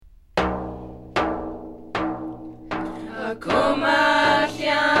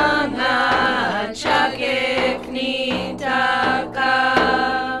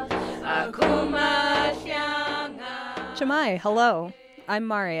Chamai, hello. I'm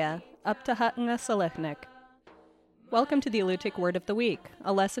Maria, Uptahatna Selechnik. Welcome to the Alutiiq Word of the Week,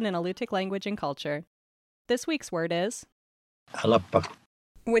 a lesson in Alutiiq language and culture. This week's word is Alappak,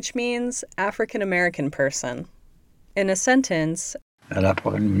 which means African American person. In a sentence,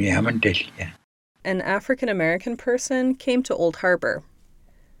 Alappakan Mihamantelia. an African American person came to Old Harbor.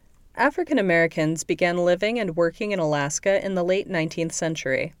 African Americans began living and working in Alaska in the late 19th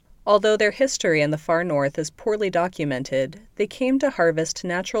century. Although their history in the far north is poorly documented, they came to harvest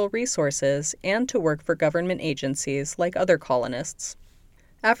natural resources and to work for government agencies like other colonists.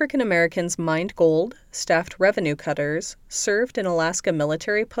 African Americans mined gold, staffed revenue cutters, served in Alaska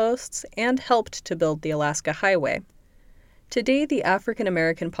military posts, and helped to build the Alaska Highway. Today, the African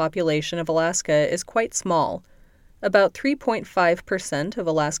American population of Alaska is quite small. About 3.5% of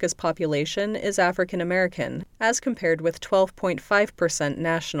Alaska's population is African American, as compared with 12.5%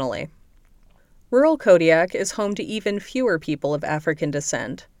 nationally. Rural Kodiak is home to even fewer people of African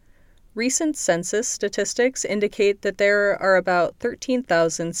descent. Recent census statistics indicate that there are about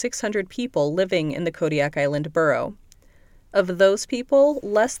 13,600 people living in the Kodiak Island borough. Of those people,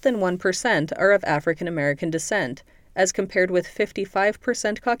 less than 1% are of African American descent, as compared with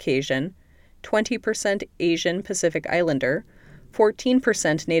 55% Caucasian, 20% Asian Pacific Islander,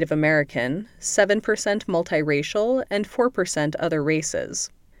 14% Native American, 7% multiracial, and 4% other races.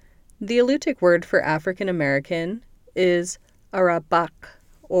 The Alutiiq word for African American is Arabak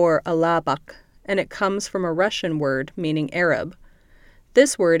or Alabak, and it comes from a Russian word meaning Arab.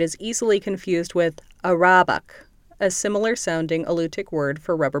 This word is easily confused with Arabak, a similar sounding Alutiiq word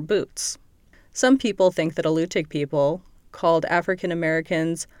for rubber boots. Some people think that Alutiiq people called African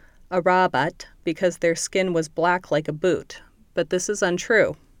Americans Arabat because their skin was black like a boot, but this is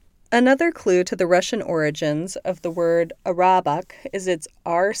untrue. Another clue to the Russian origins of the word Arabak is its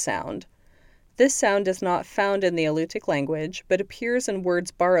R sound. This sound is not found in the Alutiiq language, but appears in words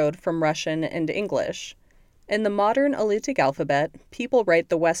borrowed from Russian and English. In the modern Alutiiq alphabet, people write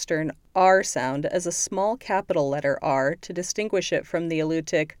the Western R sound as a small capital letter R to distinguish it from the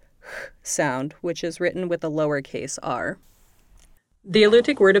Alutiiq sound, which is written with a lowercase r. The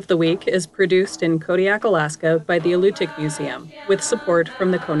Alutiiq Word of the Week is produced in Kodiak, Alaska by the Alutiiq Museum, with support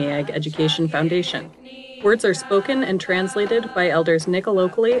from the Koniag Education Foundation. Words are spoken and translated by elders Nicola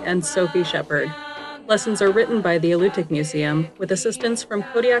Oakley and Sophie Shepard. Lessons are written by the Alutiiq Museum, with assistance from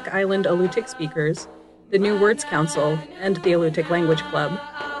Kodiak Island Alutiiq speakers, the New Words Council, and the Alutiiq Language Club.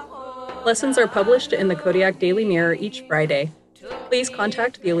 Lessons are published in the Kodiak Daily Mirror each Friday. Please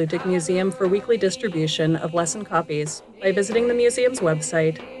contact the Alutiiq Museum for weekly distribution of lesson copies by visiting the museum's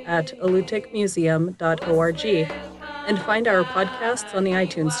website at alutiiqmuseum.org and find our podcasts on the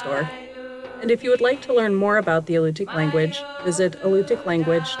iTunes Store. And if you would like to learn more about the Alutiiq language, visit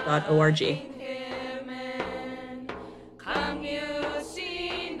alutiiqlanguage.org.